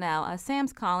a call now.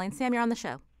 Sam's calling. Sam, you're on the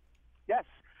show. Yes.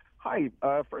 Hi.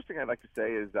 First thing I'd like to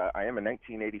say is I am a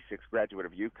 1986 graduate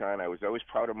of UConn. I was always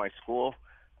proud of my school.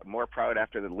 I'm more proud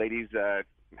after the ladies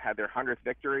had their 100th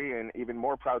victory, and even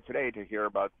more proud today to hear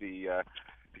about the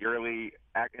early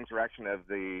interaction of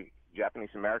the Japanese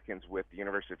Americans with the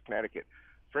University of Connecticut.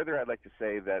 Further, I'd like to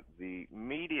say that the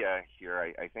media here,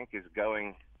 I think, is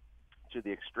going to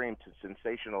the extreme to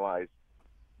sensationalize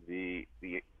the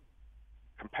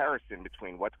comparison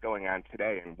between what's going on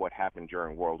today and what happened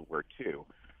during World War II.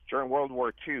 During World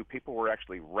War II, people were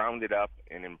actually rounded up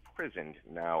and imprisoned.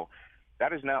 Now,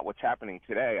 that is not what's happening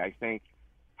today. I think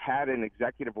had an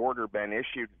executive order been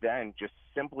issued then just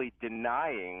simply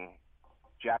denying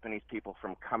Japanese people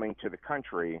from coming to the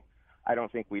country, I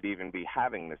don't think we'd even be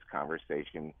having this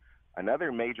conversation.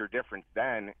 Another major difference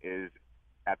then is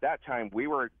at that time we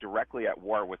were directly at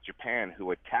war with Japan, who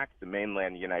attacked the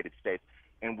mainland United States,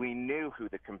 and we knew who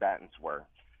the combatants were.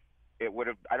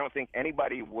 I don't think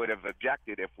anybody would have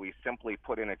objected if we simply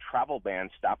put in a travel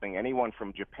ban stopping anyone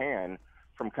from Japan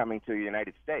from coming to the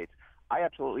United States. I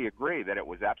absolutely agree that it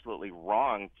was absolutely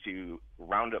wrong to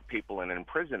round up people and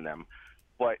imprison them.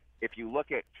 But if you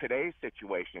look at today's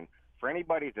situation, for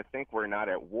anybody to think we're not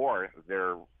at war,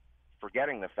 they're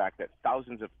forgetting the fact that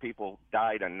thousands of people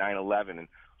died on 9/11 and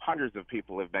hundreds of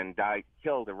people have been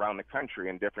killed around the country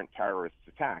in different terrorist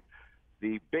attacks.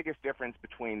 The biggest difference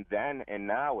between then and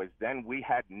now is then we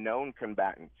had known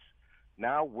combatants.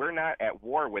 Now we're not at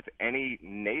war with any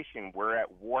nation. We're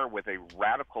at war with a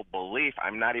radical belief.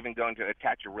 I'm not even going to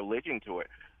attach a religion to it.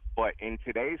 But in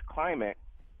today's climate,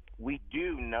 we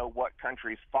do know what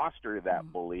countries foster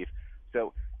that belief.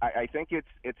 So I think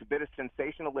it's a bit of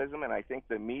sensationalism, and I think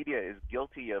the media is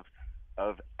guilty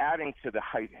of adding to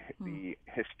the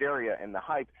hysteria and the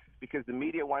hype, because the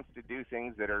media wants to do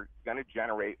things that are going to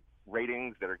generate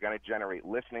ratings, that are going to generate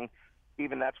listening.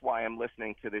 Even that's why I'm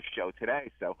listening to this show today.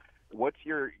 So what's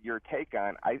your take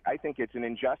on? I think it's an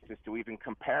injustice to even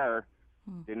compare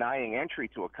denying entry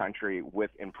to a country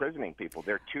with imprisoning people.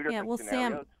 They're two different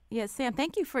scenarios. Sam,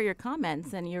 thank you for your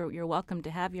comments, and you're welcome to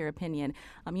have your opinion.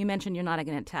 You mentioned you're not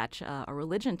going to attach a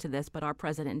religion to this, but our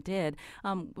president did.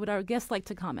 Would our guests like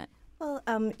to comment? Well,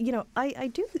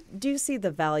 I do see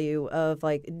the value of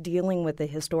dealing with the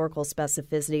historical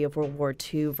specificity of World War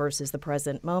II versus the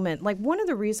present moment. One of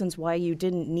the reasons why you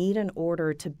didn't need an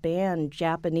order to ban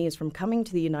Japanese from coming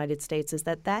to the United States is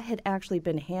that had actually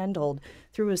been handled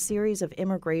through a series of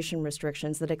immigration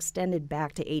restrictions that extended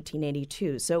back to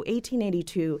 1882. So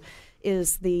 1882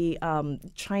 is the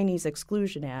Chinese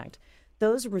Exclusion Act.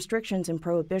 Those restrictions and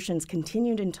prohibitions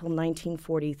continued until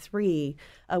 1943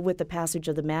 with the passage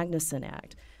of the Magnuson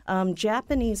Act.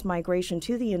 Japanese migration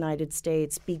to the United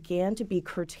States began to be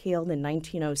curtailed in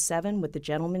 1907 with the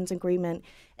Gentlemen's Agreement.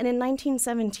 And in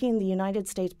 1917, the United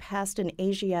States passed an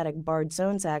Asiatic Barred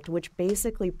Zones Act, which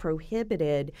basically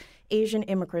prohibited Asian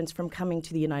immigrants from coming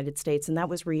to the United States. And that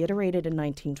was reiterated in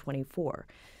 1924.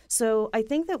 So I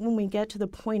think that when we get to the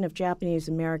point of Japanese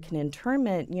American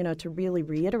internment, to really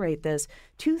reiterate this,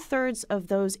 2/3 of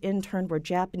those interned were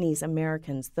Japanese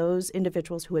Americans, those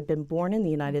individuals who had been born in the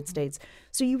United States.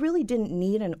 So you really didn't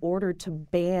need an order to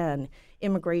ban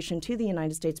immigration to the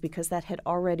United States because that had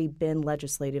already been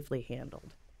legislatively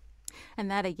handled.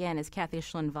 And that, again, is Kathy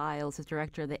Schlen-Viles, who's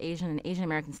director of the Asian and Asian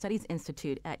American Studies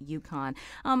Institute at UConn.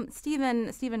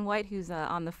 Stephen White, who's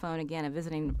on the phone, again, a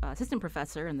visiting assistant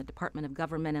professor in the Department of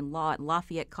Government and Law at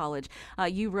Lafayette College.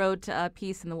 You wrote a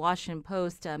piece in the Washington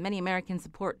Post, many Americans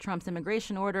support Trump's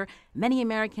immigration order. Many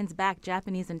Americans back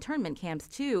Japanese internment camps,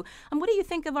 too. What do you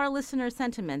think of our listener's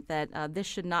sentiment that this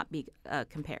should not be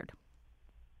compared?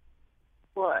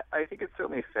 Well, I think it's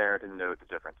certainly fair to note the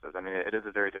differences. I mean, it is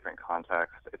a very different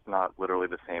context. It's not literally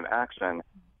the same action.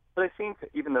 But I think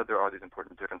even though there are these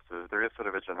important differences, there is sort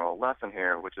of a general lesson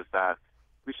here, which is that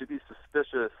we should be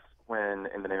suspicious when,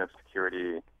 in the name of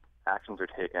security, actions are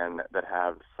taken that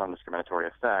have some discriminatory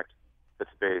effect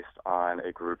that's based on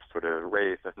a group's sort of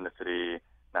race, ethnicity,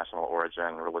 national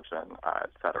origin, religion,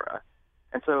 et cetera.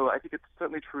 And so I think it's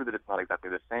certainly true that it's not exactly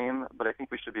the same, but I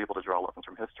think we should be able to draw lessons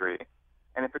from history.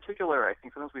 And in particular, I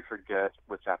think sometimes we forget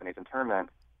with Japanese internment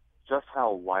just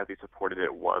how widely supported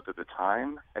it was at the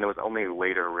time, and it was only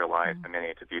later realized by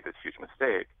many to be this huge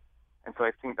mistake. And so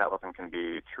I think that lesson can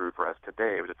be true for us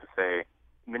today, which is to say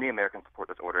many Americans support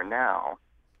this order now,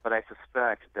 But I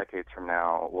suspect decades from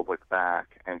now we'll look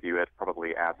back and view it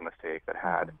probably as a mistake that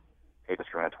had a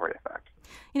discriminatory effect.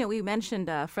 You know, we mentioned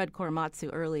Fred Korematsu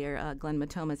earlier. Glenn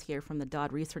Matoma's here from the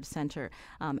Dodd Research Center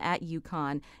at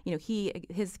UConn. You know,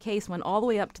 his case went all the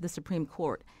way up to the Supreme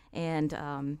Court,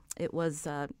 and it was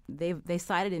they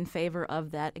cited in favor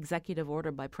of that executive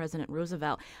order by President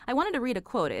Roosevelt. I wanted to read a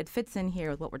quote. It fits in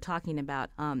here with what we're talking about.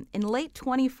 In late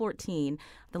 2014,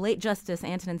 the late Justice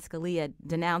Antonin Scalia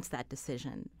denounced that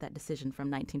decision from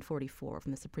 1944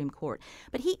 from the Supreme Court.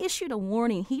 But he issued a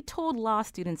warning. He told law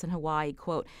students in Hawaii,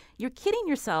 quote, "You're kidding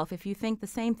yourself if you think the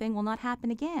same thing will not happen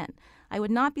again. I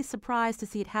would not be surprised to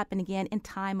see it happen again in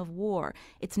time of war.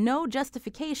 It's no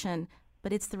justification,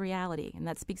 but it's the reality." And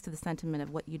that speaks to the sentiment of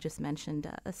what you just mentioned,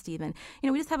 Stephen. You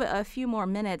know, we just have a few more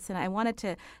minutes, and I wanted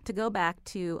to go back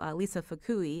to Lisa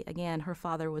Fukui. Again, her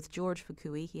father was George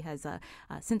Fukui. He has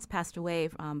since passed away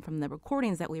from the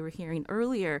recordings that we were hearing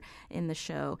earlier in the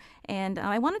show. And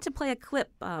I wanted to play a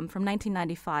clip from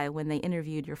 1995 when they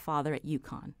interviewed your father at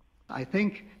UConn. I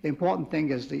think the important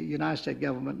thing is the United States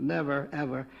government never,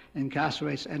 ever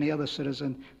incarcerates any other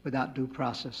citizen without due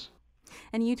process.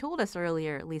 And you told us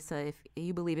earlier, Lisa, if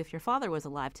you believe if your father was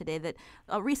alive today, that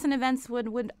recent events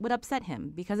would upset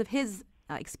him because of his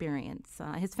experience,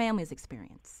 his family's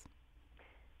experience.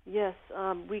 Yes,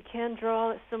 we can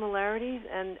draw similarities,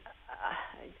 and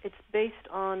it's based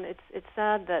on, it's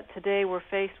sad that today we're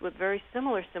faced with very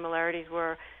similar similarities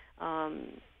where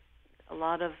a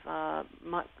lot of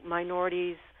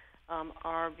minorities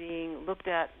are being looked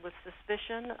at with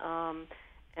suspicion,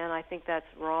 and I think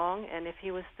that's wrong. And if he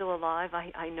was still alive,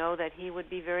 I know that he would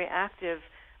be very active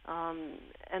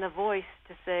and a voice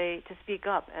to speak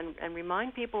up and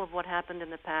remind people of what happened in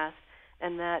the past,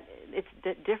 and that it's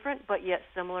different but yet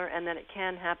similar, and that it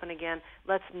can happen again.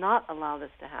 Let's not allow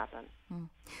this to happen.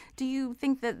 Do you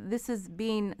think that this is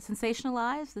being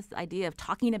sensationalized, this idea of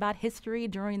talking about history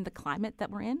during the climate that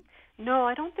we're in? No,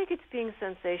 I don't think it's being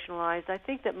sensationalized. I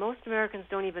think that most Americans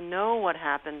don't even know what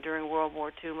happened during World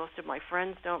War II. Most of my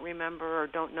friends don't remember or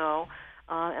don't know.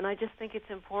 And I just think it's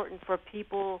important for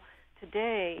people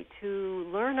today to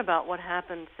learn about what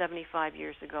happened 75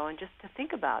 years ago and just to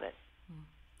think about it.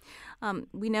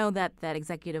 We know that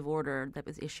executive order that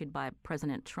was issued by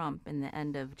President Trump in the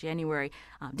end of January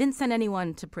didn't send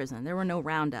anyone to prison. There were no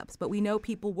roundups. But we know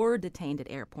people were detained at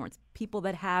airports, people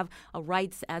that have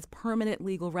rights as permanent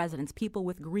legal residents, people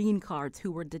with green cards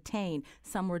who were detained.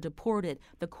 Some were deported.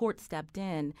 The court stepped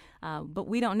in. But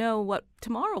we don't know what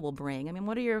tomorrow will bring. I mean,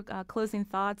 what are your closing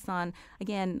thoughts on,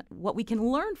 again, what we can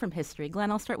learn from history?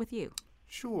 Glenn, I'll start with you.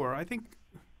 Sure. I think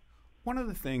one of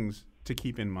the things to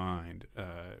keep in mind,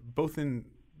 both in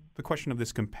the question of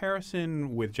this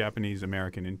comparison with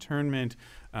Japanese-American internment,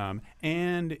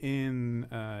 and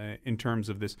in terms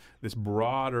of this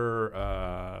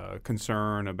broader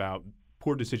concern about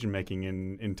poor decision-making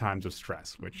in times of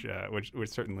stress, which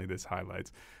certainly this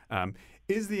highlights,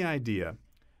 is the idea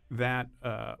that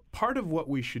part of what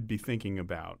we should be thinking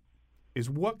about is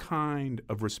what kind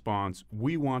of response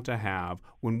we want to have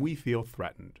when we feel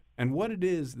threatened, and what it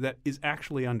is that is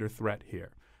actually under threat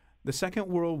here. The Second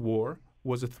World War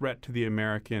was a threat to the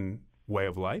American way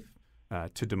of life,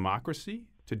 to democracy,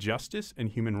 to justice, and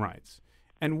human rights.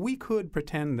 And we could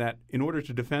pretend that in order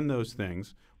to defend those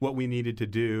things, what we needed to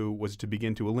do was to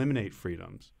begin to eliminate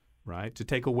freedoms, right? To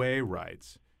take away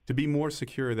rights, to be more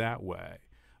secure that way.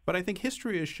 But I think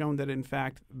history has shown that, in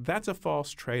fact, that's a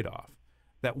false trade-off.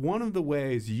 That one of the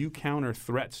ways you counter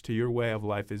threats to your way of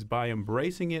life is by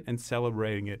embracing it and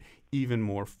celebrating it even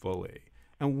more fully.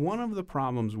 And one of the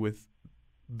problems with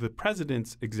the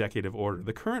president's executive order,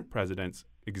 the current president's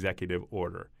executive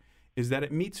order, is that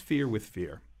it meets fear with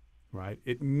fear, right?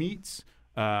 It meets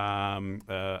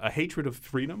a hatred of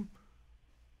freedom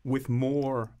with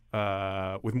more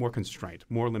constraint,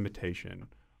 more limitation,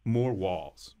 more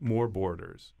walls, more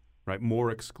borders, right? More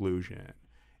exclusion.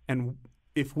 And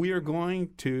if we are going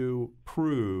to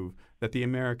prove that the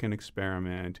American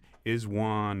experiment is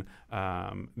one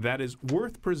that is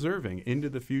worth preserving into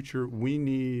the future, we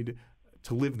need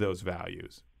to live those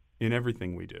values in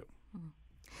everything we do.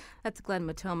 That's Glenn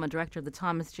Matoma, director of the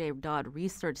Thomas J. Dodd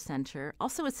Research Center,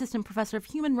 also assistant professor of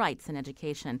human rights and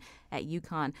education at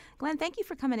UConn. Glenn, thank you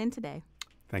for coming in today.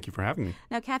 Thank you for having me.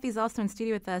 Now, Kathy's also in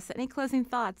studio with us. Any closing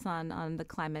thoughts on the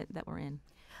climate that we're in?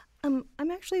 I'm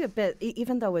actually a bit,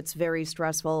 even though it's very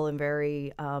stressful and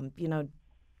very,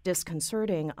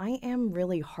 disconcerting, I am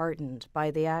really heartened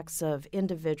by the acts of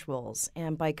individuals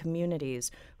and by communities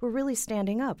who are really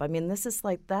standing up. I mean, this is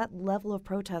like that level of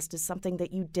protest is something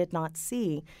that you did not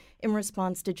see in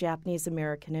response to Japanese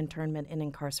American internment and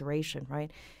incarceration,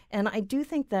 right? And I do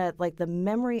think that like the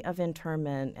memory of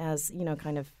internment, as, you know,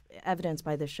 kind of evidenced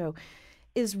by this show,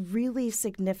 is really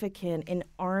significant in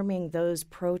arming those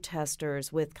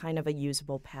protesters with kind of a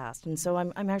usable past. And so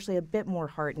I'm actually a bit more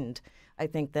heartened, I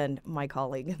think, than my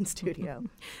colleague in studio.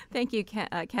 Thank you,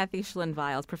 Kathy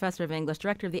Schlen-Viles, professor of English,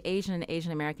 director of the Asian and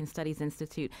Asian American Studies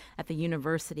Institute at the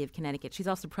University of Connecticut. She's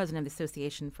also president of the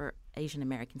Association for Asian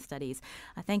American Studies.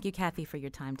 Thank you, Kathy, for your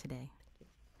time today.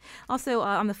 Also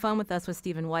on the phone with us was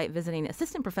Stephen White, visiting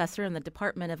assistant professor in the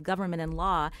Department of Government and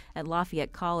Law at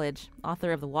Lafayette College,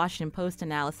 author of the Washington Post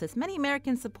analysis, Many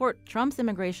Americans Support Trump's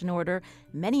Immigration Order.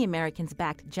 Many Americans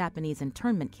backed Japanese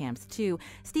internment camps, too.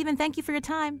 Stephen, thank you for your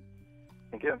time.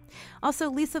 Thank you. Also,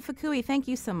 Lisa Fukui, thank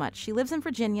you so much. She lives in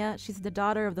Virginia. She's the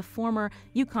daughter of the former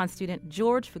UConn student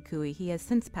George Fukui. He has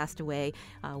since passed away,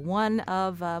 one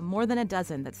of more than a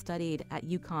dozen that studied at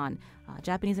UConn,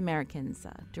 Japanese Americans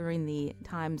during the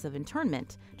times of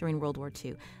internment during World War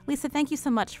II. Lisa, thank you so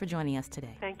much for joining us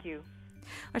today. Thank you.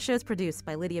 Our show is produced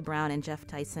by Lydia Brown and Jeff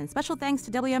Tyson. Special thanks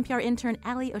to WNPR intern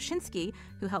Ali Oshinsky,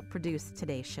 who helped produce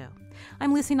today's show.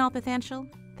 I'm Lucy Nalpathanchel.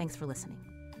 Thanks for listening.